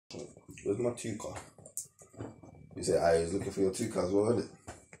Where's my tuka? You said I was looking for your tuka as well, wasn't it?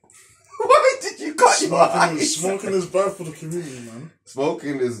 Why did you cut your eyes? Smoking is bad for the community, man.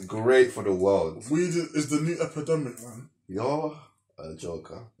 Smoking is great for the world. Weed is the new epidemic, man. You're a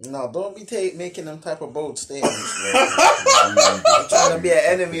joker. No, don't be making them type of bold statements, bro. You're trying to be an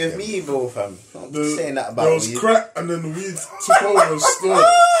enemy of me, bro, fam. Don't be saying that about There was weed. crack and then weed took over and still.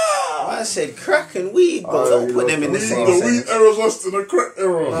 I said crack and weed, bro. Don't put them in the same The sentence. weed era was worse than the crack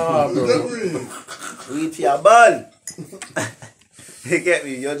era. Nah, You bro. get me? Weed for your bun. You get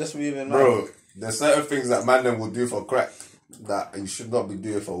me? You're just moving, man. Bro, there's certain things that man them will do for crack that you should not be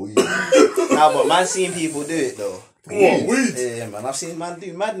doing for weed. Nah, but man seen people do it, though. What, weed? Yeah, man. I've seen man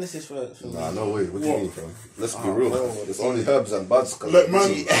do madnesses for Nah, no way. What do you mean, fam? Let's be Oh, real. bro. There's only herbs and buds. Let an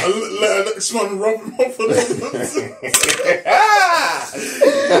next man rub him up for them.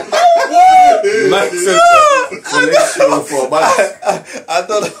 Man said cholesterol for buds. I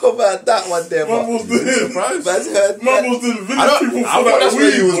don't know about that one there, Man but was doing man's heard Man was doing village people I for thought that that's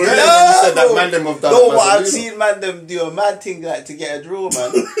where you weed, was boy. going when you said that man them have done. No, but I've Mazalino. seen man them do a mad thing like to get a draw,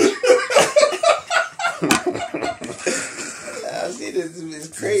 man. I've seen it. It's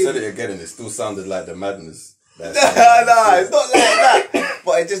You crazy. said it again and it still sounded like the madness. Nah, it's not like that.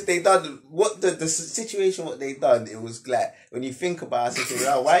 But it just, they done, what the situation, what they done, it was like, when you think about it, you're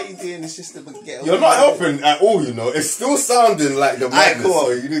like, why are you doing this just to get away? You're not helping at all, you know. It's still sounding like the madness, cool.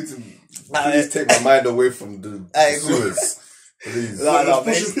 so you need to please take my mind away from the Cool. sewers. Please. No, Let's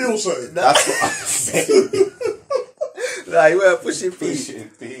push it's- your peel, something. That's what I'm saying. Nah, you weren't pushing P. Pushing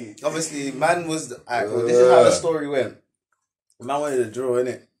P. Obviously, man was, alright, cool, this is how the story went. Man wanted a draw,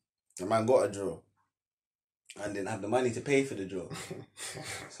 innit? The man got a draw. And didn't have the money to pay for the draw.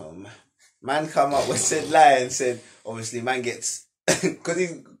 So man come up with said lie and said, obviously man gets, cause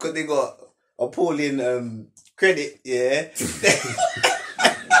they got appalling credit, yeah.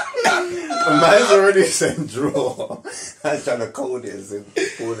 Man's already saying draw. I'm trying to code it and say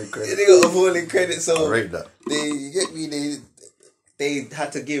appalling credit. They got appalling credit, so I rate that. you get me, they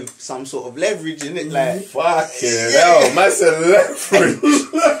had to give some sort of leverage in it, like Fucking hell, man said leverage.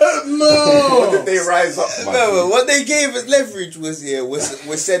 No! What did they rise up, man? no, what they gave as leverage was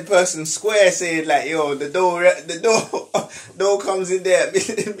said person square saying like, yo, the door comes in there at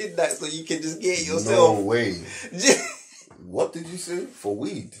midnight, so you can just get it yourself. No way. What did you say? For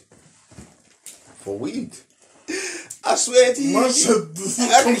weed? For weed? I swear to you, Man said this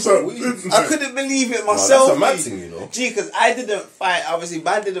comes out midnight. I couldn't believe it No, myself. that's a mad thing, you know. Gee, because I didn't find, obviously,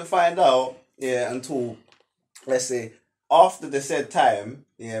 man didn't find out, until, let's say, after the said time,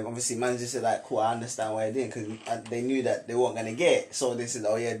 obviously, man just said, like, cool, I understand why I didn't, because they knew that they weren't going to get it. So they said,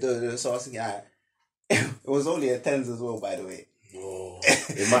 oh, yeah, do. So I was thinking, alright. It was only a tens as well, by the way.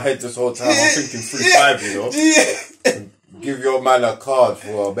 In my head this whole time, I'm thinking 3-5, you know. Give your man a card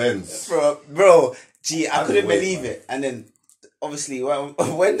for a Benz. Bro, gee, I couldn't wait, believe man. it. And then, obviously, when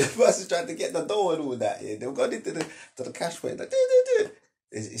the person tried to get the door and all that, they've gone into the cash point, like,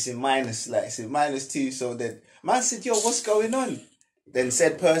 it's in minus, like, it's in -2. So then, man said, yo, what's going on? Then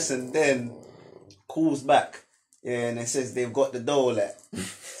said person then calls back, and it says they've got the door, like,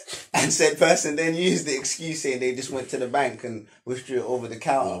 and said person then used the excuse saying they just went to the bank and withdrew it over the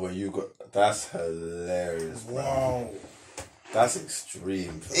counter. Oh, when you got, that's hilarious, bro. Wow. That's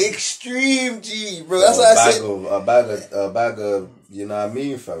extreme. Bro. Extreme, G, bro. That's what I said. A bag of, you know what I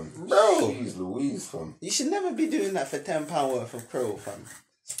mean, fam? Bro. Jeez Louise, fam. You should never be doing that for £10 worth of crow, fam.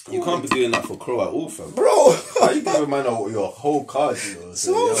 You can't be doing that for crow at all, fam. Bro, How you give a man your whole card, you know?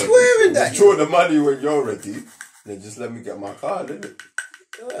 so yo, I'm swearing that. Draw the money when you're ready, then just let me get my card, innit?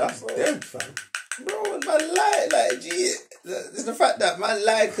 That's dead, fam. Bro, and man lied, like, gee, it's the fact that man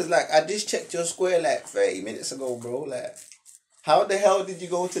lied, because, like, I just checked your square, like, 30 minutes ago, bro, like, how the hell did you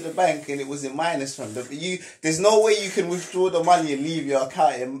go to the bank and it was in minus, fam? There's no way you can withdraw the money and leave your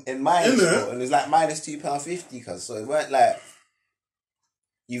account in minus, bro, and it's like -£2.50, cause, so it weren't like,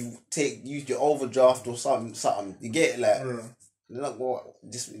 used your overdraft or something, you get it, like, they're like, what,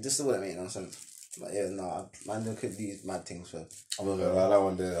 just what I mean, you know what I'm saying? But yeah, no, man, they could do mad things for. I'm not gonna lie, that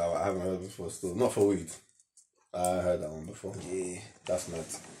one there, I haven't heard before still. Not for weed. I heard that one before. Yeah. That's mad.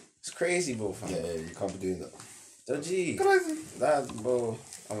 It's crazy, bro, fam. Yeah, you can't be doing that. So, gee, Crazy. that, bro,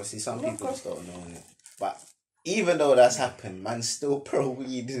 obviously some people just don't know it. But even though that's happened, man, still pro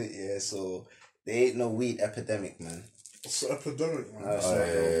weed, isn't it? Yeah, so there ain't no weed epidemic, man. It's an epidemic, man. That's Oh, not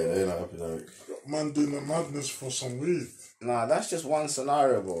yeah, they're not epidemic. Man doing the madness for some weed. Nah, that's just one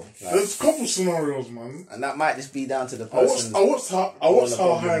scenario, bro. Like, There's a couple scenarios, man. and that might just be down to the I person. watched how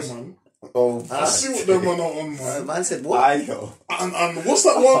high, man. Oh, I see what them man are on, man. Man said what? I know. And what's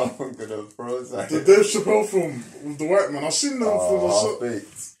that one? I'm gonna froze that. The Dave Chappelle film with the white man. I've seen them for the Oh,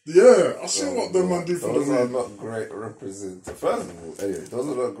 baked. Yeah, I see what the man do for the Those are weed. not great representations. First of all, anyway, those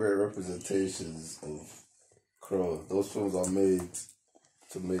are not great representations of Crow. Those films are made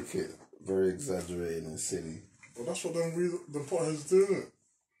to make it very exaggerated and silly. But that's what the potheads do, isn't it?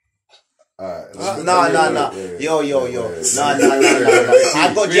 Alright. No. Yo. No. I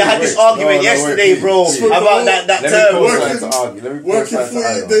had this argument yesterday, bro, about that term. Working 40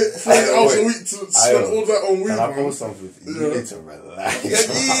 hours a week to spend all that on weed, Can I man. post something? You need to relax. You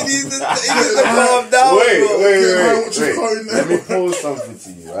need to calm down, Wait. Let me post something to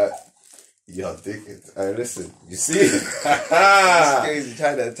you, right? You're dickhead. Alright, listen. You see? It's crazy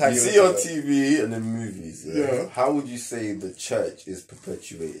trying to attack you see on TV and in movies, yeah? How would you say the church is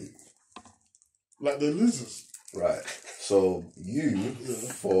perpetuated? Like they're losers. Right. So you,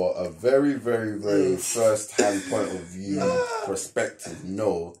 for a very, very, very first-hand point of view perspective,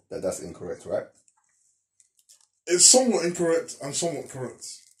 know that that's incorrect, right? It's somewhat incorrect and somewhat correct.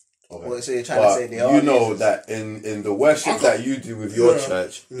 Okay. Well, so you're trying to say they are. You know that in the worship that you do with your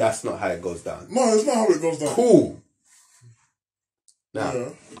church, that's not how it goes down. No, it's not how it goes down. Cool.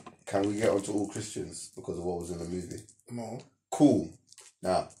 Now, can we get onto all Christians because of what was in the movie? No. Cool.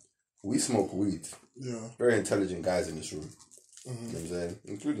 Now, we smoke weed. Yeah. Very intelligent guys in this room. You know what I'm saying?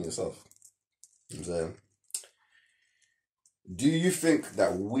 Including yourself. You know what I'm saying? Do you think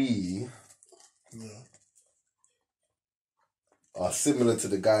that we are similar to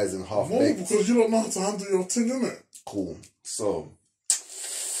the guys in Half Baked? No, because you don't know how to handle your thing, innit? Cool. So,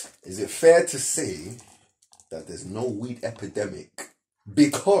 is it fair to say that there's no weed epidemic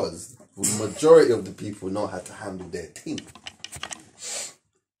because the majority of the people know how to handle their thing?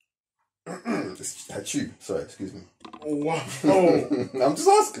 That's you. Sorry, excuse me. Wow. I'm just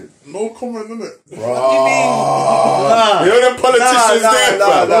asking. No comment, innit? Bro. You know them politicians there,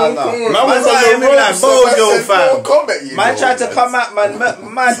 fam? No. Man was on the road, like Bojo, fam. No comment, Man tried to come at man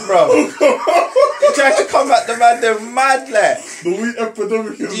mad, bro. He tried to come at the man, they're mad, like. The weed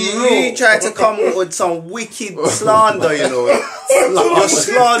epidemic is real. He tried to come with some wicked slander, you know. Your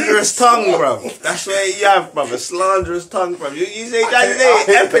slanderous tongue, bro. That's what you have, bro. A slanderous tongue, bro. You say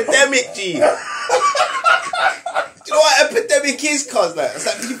epidemic, G. Do you know what epidemic is, cuz? Like, it's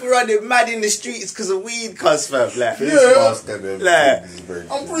like people running mad in the streets because of weed, cuz, fam. Like,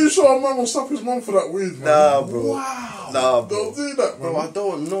 I'm pretty sure a man will slap his mum for that weed, man. Nah, bro. Wow. Nah, bro. Don't do that, man. Bro, I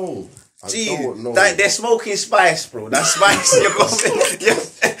don't know. Gee, they're smoking spice, bro. That's spice.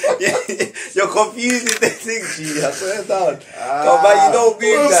 You're confusing the thing, G. I swear down. Come on, you don't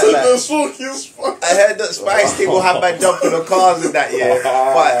mean that. They're smoking spice. I heard that spice thing will have my jump in the cars and that, yeah.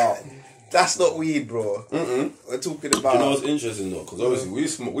 But that's not weed, bro. We're talking about. You know what's interesting though? Because obviously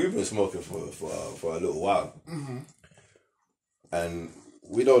we've been smoking for a little while, and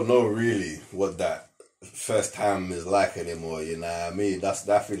we don't know really what that first time is like anymore. You know what I mean?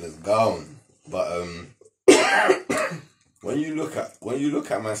 That feeling's gone. But when you look at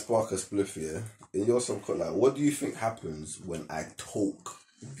my Sparker spliff, yeah, in your subconscious, like, what do you think happens when I talk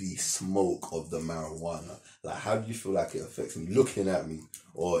the smoke of the marijuana? Like, how do you feel like it affects me looking at me,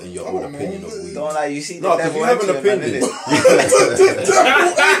 or in your own opinion of weed? Don't lie, you see the No, because devil you have an entering, opinion.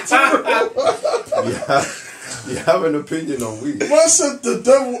 You have an opinion on weed. Man said the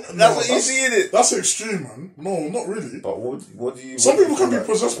devil. That's what you see in it. That's extreme, man. No, not really. But what do you? Some people can be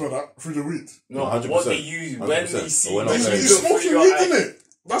possessed by that through the weed. No, 100%. what they use when they see We're not He's saying smoking weed, innit?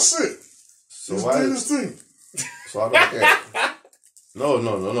 That's it. So He's why? doing his thing. So I don't get.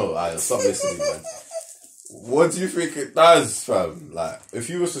 No. I stop listening, man. What do you think it does, fam? Like, if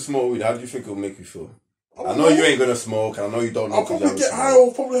you was to smoke weed, how do you think it would make you feel? I know you ain't gonna smoke. I know you don't know. I'll probably get high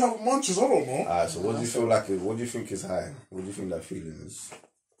or probably have munches. I don't know. Alright, so what do you feel like? What do you think is high? What do you think that feeling is?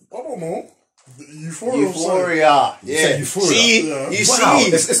 I don't know. Euphoria. Euphoria. Yeah. Euphoria. See? Yeah. You Wow,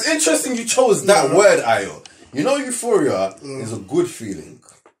 see? it's interesting you chose that word, Ayo. You know, euphoria is a good feeling.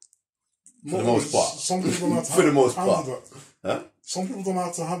 For the most part. Some people don't know how to For the most handle part. that. Huh? Some people don't know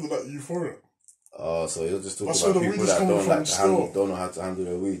how to handle that euphoria. Oh, so you're just talking That's about where the people weed is that coming don't from like to handle, still. don't know how to handle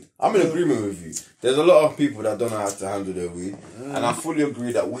their weed. I'm in agreement with you. There's a lot of people that don't know how to handle their weed, and I fully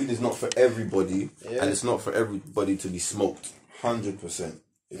agree that weed is not for everybody, and it's not for everybody to be smoked. 100%.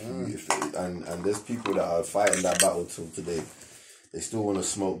 And there's people that are fighting that battle till today. They still want to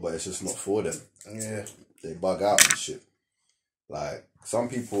smoke, but it's just not for them. Yeah. They bug out and shit. Like, some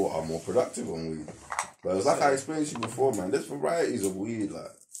people are more productive on weed. But it's like I explained to you before, man, there's varieties of weed.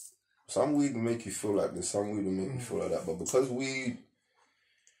 Like, some weed will make you feel like this, some weed will make you feel like that. But because we're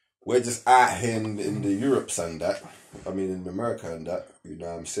just out here in the Europes and that, I mean in America and that, you know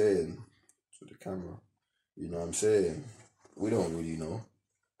what I'm saying? To the camera. You know what I'm saying? We don't really know.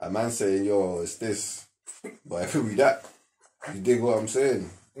 A man saying, yo, it's this, but it could be that. You dig what I'm saying?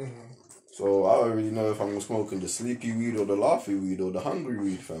 So I don't really know if I'm smoking the sleepy weed or the laughy weed or the hungry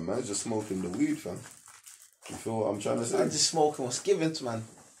weed, fam. Man's just smoking the weed, fam. You feel what I'm trying to say? I'm just smoking what's given to man.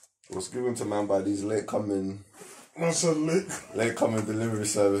 What's given to man by these late coming delivery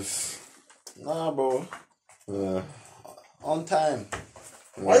service. Nah, bro. On time.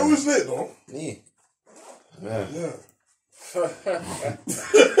 Why you always late though? Me. Yeah.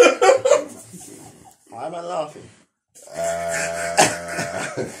 Why am I laughing?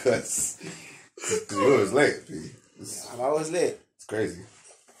 Because you're always late, P. I'm always late. It's crazy.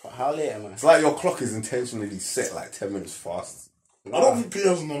 How late am I? It's like your clock is intentionally set like 10 minutes fast. I don't think P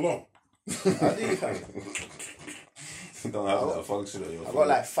has an alarm. I do, fam. You don't have that function on your I got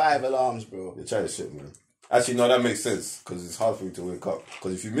like 5 alarms, bro. You're trying to shit, man. Actually, no, that makes sense because it's hard for you to wake up.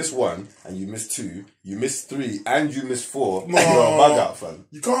 Because if you miss 1 and you miss 2, you miss 3 and you miss 4, you're a bug out, fam.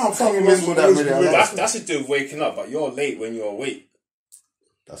 You can't have family miss members that many always be late. That's to do with waking up, but you're late when you're awake.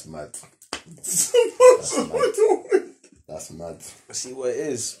 That's mad. That's mad. See what it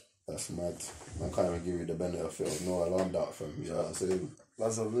is. That's mad. I can't even give you the benefit of no alarm out, fam. You know what I'm saying?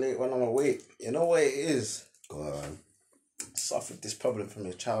 As of late when I'm awake. You know what it is? Go on. I suffered this problem from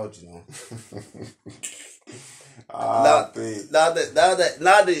a child, you know. Now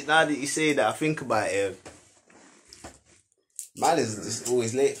that you say that, I think about it. Man is just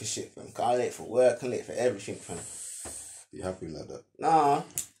always late for shit, fam. I'm late for work, I'm late for everything, fam. You happy like that? Nah,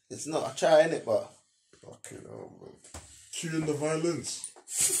 it's not. I try, innit, but Fucking hell, bro. Cueing the violins.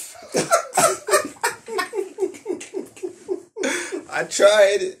 I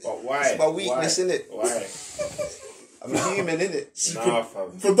tried it. But why? It's my weakness, innit? Why? I'm a human, innit? Nah,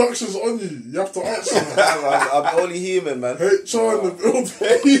 fam. Production's on you. You have to answer. I'm only human, man. HR in the building.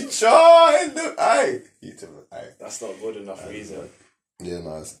 HR in the... Aye. Aye. That's not good enough reason. Yeah,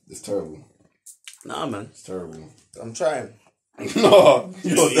 no, it's terrible. Nah, man. It's terrible. I'm trying. No,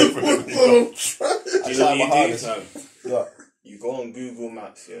 you're different. Do you know what you do, hardest. fam? Yeah. You go on Google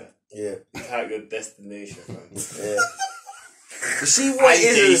Maps, yeah? Yeah. You type your destination, fam. Yeah. You see what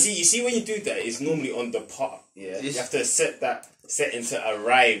it is? You see when you do that, it's normally on the pot, yeah? You have to set to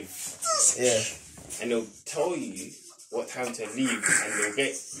arrive. Yeah. And they'll tell you what time to leave and they'll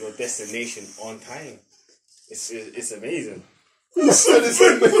get your destination on time. It's amazing. I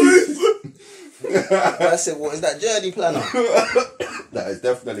said, what is that journey planner? That is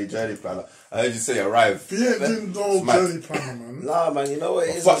definitely journey planner. I heard you say arrive. He ain't doing no journey planner, man. Nah, man, you know what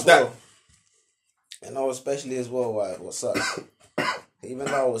it is fuck as that. well. You know, especially as well, what sucks. Even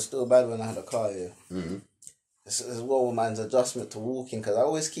though I was still bad when I had a car, yeah. Mm-hmm. It's as well man's adjustment to walking, because I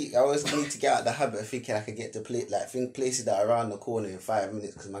always need to get out of the habit of thinking I could get to places that are around the corner in 5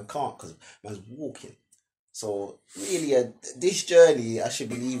 minutes, because man can't, because man's walking. So really, this journey I should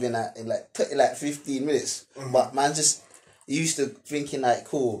be leaving in like 15 minutes. Mm-hmm. But man just used to thinking like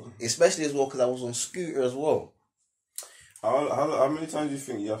cool, especially as well because I was on scooter as well. How many times do you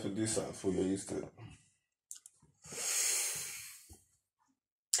think you have to do something before you're used to it?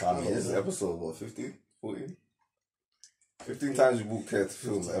 I mean, this is episode, what, 15? 14? 15 times you walked here to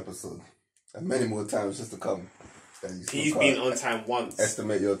film the episode. And many more times just to come. And you He's been on time once.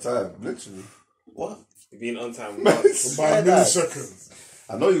 Estimate your time, literally. What? He's been on time once. By a millisecond.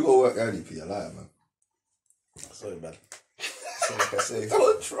 I know you go work early, P. I lie, man. Sorry, man. Sorry if I say.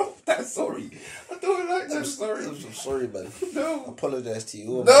 Don't drop that sorry. I don't like that sorry. I'm sorry, man. No. I apologise to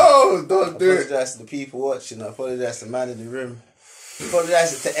you all. No, don't I do it. apologise to the people watching. I apologise to the man in the room. I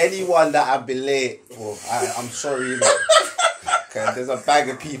apologise to anyone that I've been late for. I'm sorry, you know. Okay, there's a bag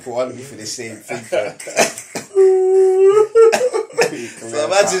of people on me for the same thing. So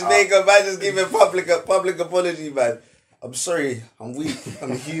man just giving public apology, man. I'm sorry. I'm weak.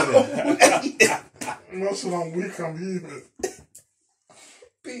 I'm human. Man said I'm weak. I'm human.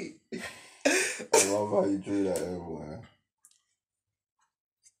 Pete. I love how you drew that everywhere.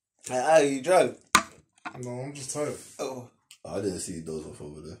 Are you drunk? No, I'm just tired. Oh. I didn't see those off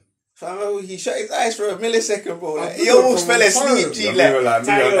over there. Fam, he shut his eyes for a millisecond, bro. Like, he almost fell asleep, G. Like,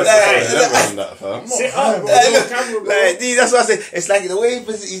 Sit up, bro. Like, that's what I say. It's like the way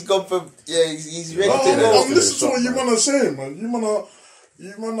he's gone from, he's ready to go. I'm listening to what you man are saying, man. You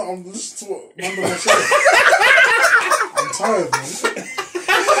man, I'm listening to what man are saying. I'm tired, man.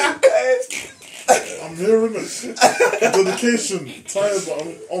 I'm hearing it. Dedication. Tired, but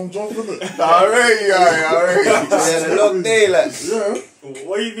I'm jumping it. Alright. Yeah, the long day, like. Yeah.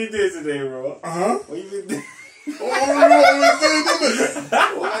 What you been doing today, bro? What you been doing?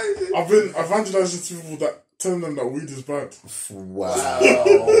 I've been evangelizing to people that telling them that weed is bad. Wow.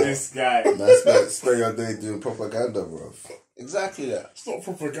 This guy. That's spend your day doing propaganda, bro. Exactly that. It's not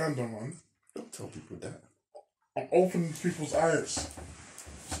propaganda, man. Don't tell people that. I'm opening people's eyes.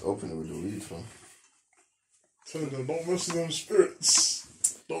 Open it with the weed, fam. Tell them, don't mess with them spirits.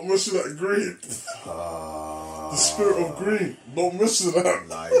 Don't mess with that green. The spirit of green. Don't mess with that.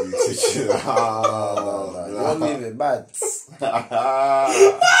 Nah, you teach it. You're moving bad.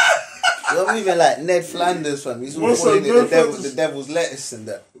 You're moving like Ned Flanders, fam. He's all What's calling that, it Ned the devil's lettuce and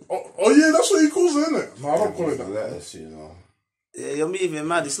that. Oh yeah, that's what he calls it, innit? No, I don't call it that. Lettuce, you know. Yeah, you're moving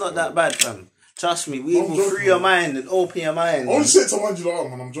mad. It's not that bad, fam. Trust me, we I'm will joking, free your man. mind and open your mind. I only say it to wind you lot up,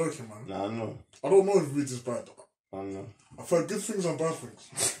 man. I'm joking, man. Nah, I know. I don't know if weed is bad. I know. I've heard good things and bad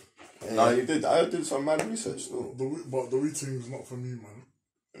things. Nah, you did. I did some mad research, though. But the weed thing is not for me, man.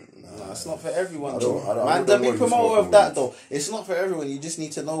 No, it's not for everyone. I don't Man, know don't be what you're promoter smoking of that with. though. It's not for everyone. You just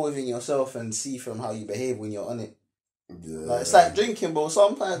need to know within yourself and see from how you behave when you're on it. Yeah. Like, it's like drinking, bro.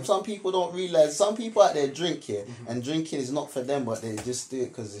 Sometimes some people don't realize. Some people out there drink here, and drinking is not for them, but they just do it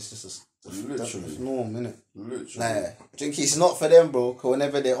because it's just Literally. a norm, innit? Literally. Nah, drinking is not for them, bro. Cause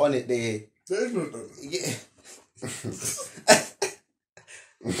whenever they're on it, They're ignorant, though. yeah.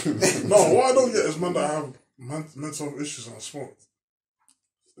 No, what I don't get is men that have mental health issues and smoke.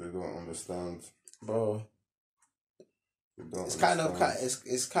 They don't understand. Bro. They don't It's kind of understand.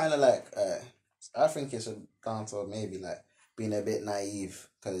 it's kind of like I think it's down to maybe like being a bit naive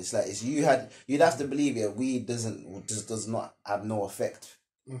because it's like you'd have to believe weed does not have no effect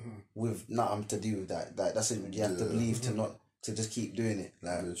with nothing to do with that. Like that's what you have to believe to not to just keep doing it.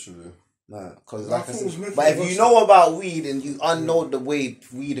 Like Literally. because Nah, like I I thought it was said, meant but for if you us. know about weed and you know the way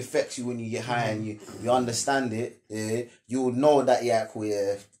weed affects you when you get high and you understand it, yeah, you'll know that cool,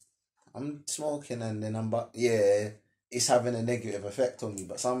 yeah, I'm smoking and then it's having a negative effect on me.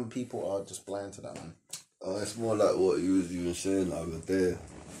 But some people are just blind to that, man. It's more like what you was even saying the other day.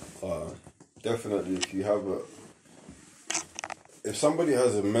 Definitely, if somebody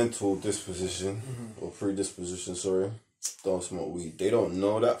has a mental disposition or predisposition, don't smoke weed. They don't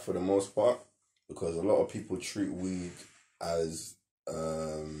know that for the most part because a lot of people treat weed as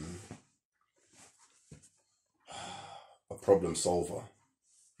a problem solver.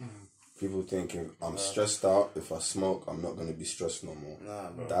 People thinking I'm stressed out. If I smoke, I'm not gonna be stressed no more. Nah,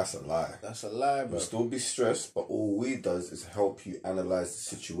 bro. That's a lie. That's a lie, bro. You'll still be stressed, but all weed does is help you analyze the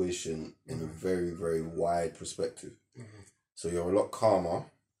situation in a very, very wide perspective. So you're a lot calmer,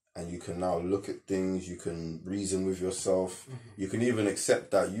 and you can now look at things. You can reason with yourself. You can even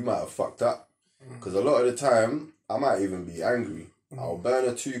accept that you might have fucked up, because a lot of the time I might even be angry. I'll burn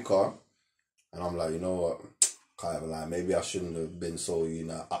a 2-car, and I'm like, you know what? Can't even lie. Maybe I shouldn't have been so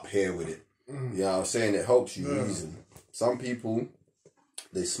up here with it. You know what I'm saying? It helps you reason. Some people,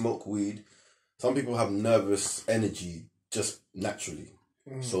 they smoke weed. Some people have nervous energy just naturally.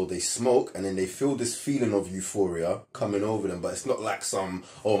 So they smoke and then they feel this feeling of euphoria coming over them. But it's not like some,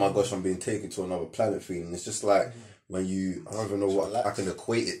 oh my gosh, I'm being taken to another planet feeling. It's just like when I don't even know what I can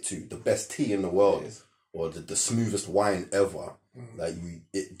equate it to. The best tea in the world or the smoothest wine ever. Like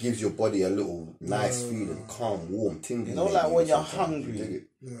it gives your body a little nice feeling, calm, warm, tingling. You know, like when you're sometimes. You dig hungry,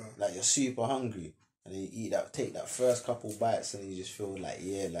 it? like you're super hungry, and then you take that first couple bites, and you just feel like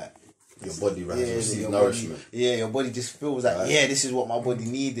Your body receives your nourishment. Body, your body just feels like this is what my body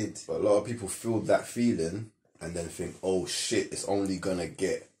needed. But a lot of people feel that feeling and then think, oh shit, it's only gonna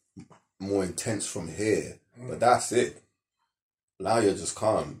get more intense from here. But that's it. Now you're just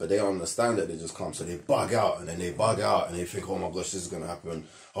calm, but they don't understand that they're just calm, so they bug out, and then they bug out, and they think, oh my gosh, this is gonna happen.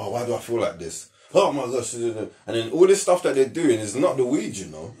 Oh, why do I feel like this? Oh my gosh, and then all this stuff that they're doing is not the weed, you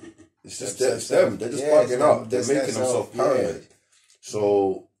know. It's just them. They're just bugging out. They're making themselves paranoid.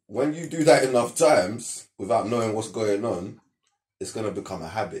 So when you do that enough times without knowing what's going on, it's gonna become a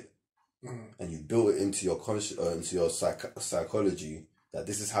habit, and you build it into your into your psychology that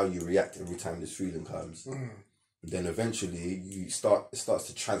this is how you react every time this feeling comes. Then eventually it starts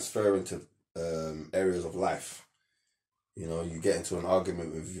to transfer into areas of life. You know, you get into an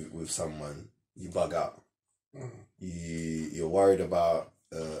argument with someone, you bug out. You're worried about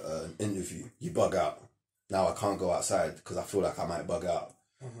an interview, you bug out. Now I can't go outside because I feel like I might bug out.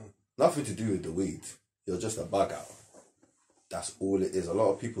 Nothing to do with the weed. You're just a bug out. That's all it is. A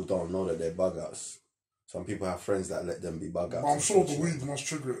lot of people don't know that they're bug outs. Some people have friends that let them be bug outs. I'm sure the weed must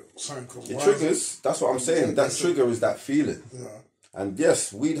trigger something. It triggers. That's what I'm saying. That trigger is that feeling. Yeah. And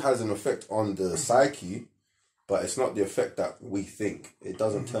yes, weed has an effect on the psyche, but it's not the effect that we think. It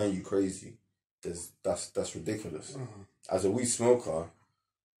doesn't turn you crazy. That's ridiculous. As a weed smoker,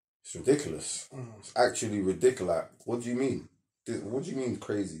 it's ridiculous. It's actually ridiculous. Like, what do you mean? What do you mean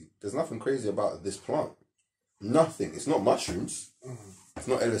crazy? There's nothing crazy about this plant. Nothing. It's not mushrooms. It's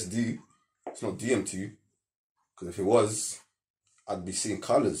not LSD. It's not DMT. Because if it was, I'd be seeing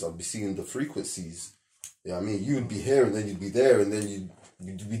colours. I'd be seeing the frequencies. You know what I mean? You'd be here and then you'd be there and then you'd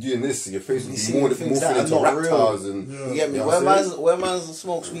you'd be doing this. Your face would see be more things morphing that are into not real. reptiles and You get me? know what I'm saying? When man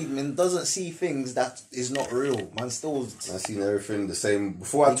smokes weed, man doesn't see things that is not real. Man still. I seen everything the same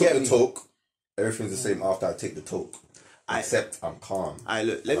before I You took get the me? toke. Everything's the same after I take the toke, I- except I'm calm.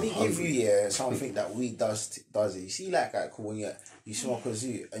 Look, let me I'm give hungry. you something that weed does it. You see, like cool when you smoke a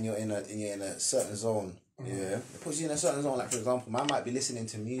zoo and you're in a certain zone. Yeah, it puts you in a certain zone. Like for example, man might be listening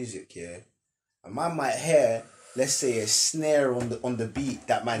to music, yeah, and man might hear, let's say, a snare on the beat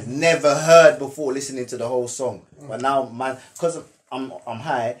that man never heard before listening to the whole song. But now, man, because I'm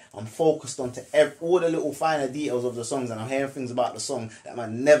high, I'm focused onto all the little finer details of the songs, and I'm hearing things about the song that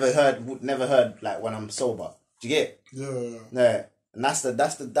man never heard like when I'm sober. Do you get? Yeah. Yeah. And that's the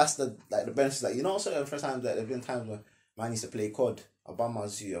like the benefits. Like, you know, certain first times that there've been times when man used to play COD. I bum my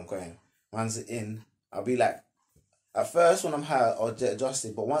zoo, I'm going, man's in. I'll be like, at first when I'm high, I'll get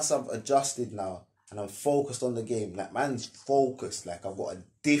adjusted, but once I've adjusted now and I'm focused on the game, like man's focused, like I've got a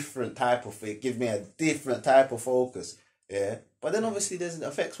different type of it. Give me a different type of focus. Yeah. But then obviously there's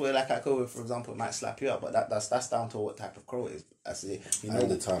effects where, like, I go, for example, it might slap you up, but that's down to what type of crow it is. That's it. You know,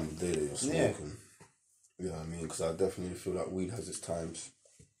 And the time of day that you're smoking. Yeah. You know what I mean? Because I definitely feel like weed has its times.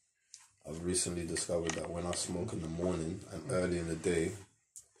 I've recently discovered that when I smoke in the morning and early in the day,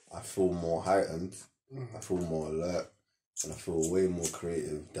 I feel more heightened, I feel more alert, and I feel way more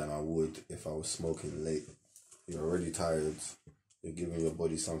creative than I would if I was smoking late. You're already tired. You're giving your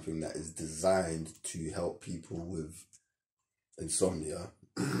body something that is designed to help people with insomnia.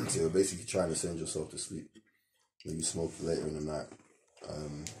 So you're basically trying to send yourself to sleep when you smoke later in the night.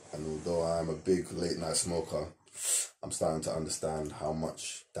 And although I'm a big late night smoker, I'm starting to understand how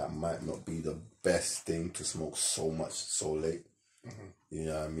much that might not be the best thing to smoke so much so late. You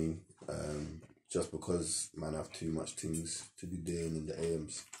know what I mean? Just because man have too much things to be doing in the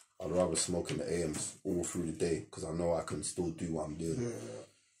AMs. I'd rather smoke in the AMs all through the day because I know I can still do what I'm doing.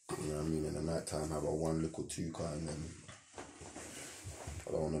 You know what I mean? In the night time, have a one liquid two car, and then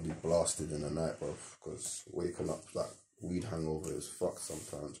I don't want to be blasted in the night, bro. Because waking up like weed hangover is fucked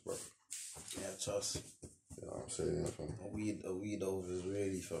sometimes, bro. yeah, trust. You know what I'm saying? Fam? A weed over is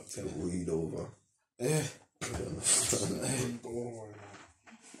really fucked. The weed over. Yeah.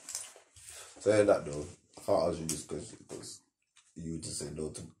 Saying that though, I can't ask you this because you just say no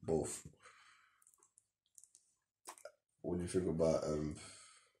to both. What do you think about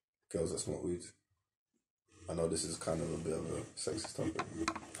girls that smoke weed? I know this is kind of a bit of a sexist topic.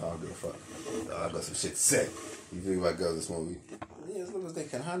 I don't give a fuck. I got some shit to say. You think about girls that smoke weed? Yeah, as long as they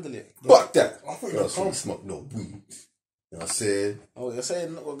can handle it. Fuck that! I think Girls that's shouldn't smoke no weed. You know what I'm saying? Oh, you're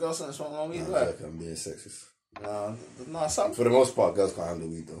saying what girls don't smoke no weed? I'm Right? joking, I'm being sexist. No, some. For the most part, girls can't handle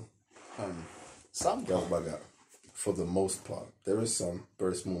weed though. Some. Girls bug out. For the most part. There is some,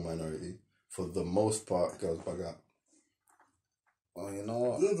 very small minority. For the most part, girls bug out. Well, you know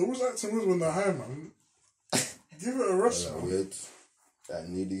what? Yeah, there was acting with when they're high, man. Give it a rest, That man. weird, that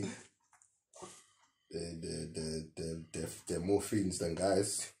needy. They're more fiends than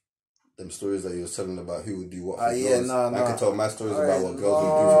guys. Them stories that you were telling about who would do what for Yeah, drugs. no. I can tell my stories about what girls would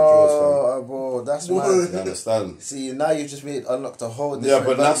do for drugs, Oh, bro, that's What? mad. You understand? See, now you just unlocked a whole Yeah, different...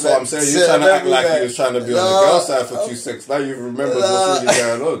 but that's what I'm saying. You're trying to act like you was trying to be on the girl side for 2 seconds. Now you've remembered what's really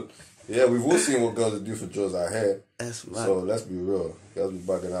going on. Yeah, we've all seen what girls do for drugs out here. That's mad. So let's be real. Girls be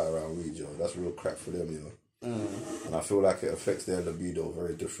bugging out around weed, yo. That's real crap for them, yo. And I feel like it affects their libido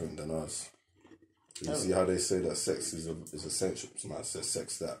very different than us. You see how they say that sex is essential? Somebody says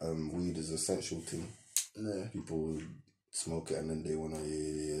sex that weed is essential thing. Yeah. People smoke it and then they want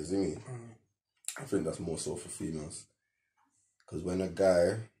to see me. I think that's more so for females. Because when a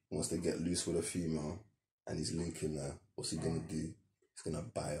guy wants to get loose with a female and he's linking her, what's he gonna do? He's gonna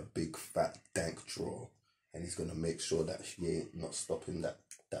buy a big fat dank drawer and he's gonna make sure that she ain't not stopping that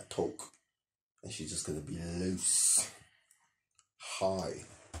toke. And she's just gonna be loose. High.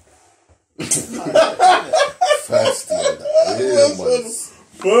 Thirsty and that. Yeah, man.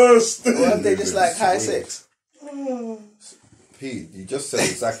 First. Or if they just like high sex. Pete, you just said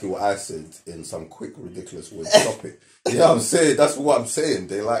exactly what I said in some quick, ridiculous way. Stop it. You know what I'm saying? That's what I'm saying.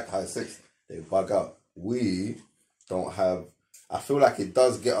 They like high sex. They bug out. We don't have... I feel like it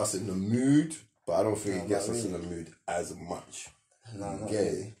does get us in the mood, but I don't think it gets us in the mood as much. No, not Gay.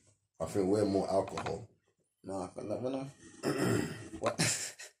 really. I think we're more alcohol. No, but like, when I'm...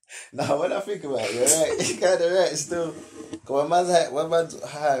 what? No, when I think about it, you're right. You're kind of right still. Because when man's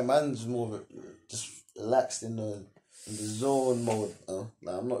high, man's more just relaxed in the zone mode.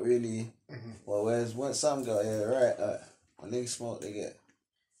 Like, I'm not really... Well, whereas when some girl, yeah, right, when they smoke, they get...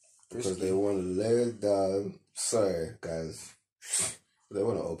 Because they want to lay it down. Sorry, guys. They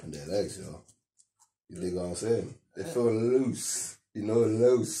want to open their legs, yo. You dig what I'm saying? They feel loose. You know,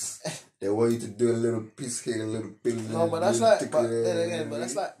 loose. They want you to do a little piece here, a little bit. No, but that's like, but then again, but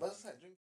that's like drinking.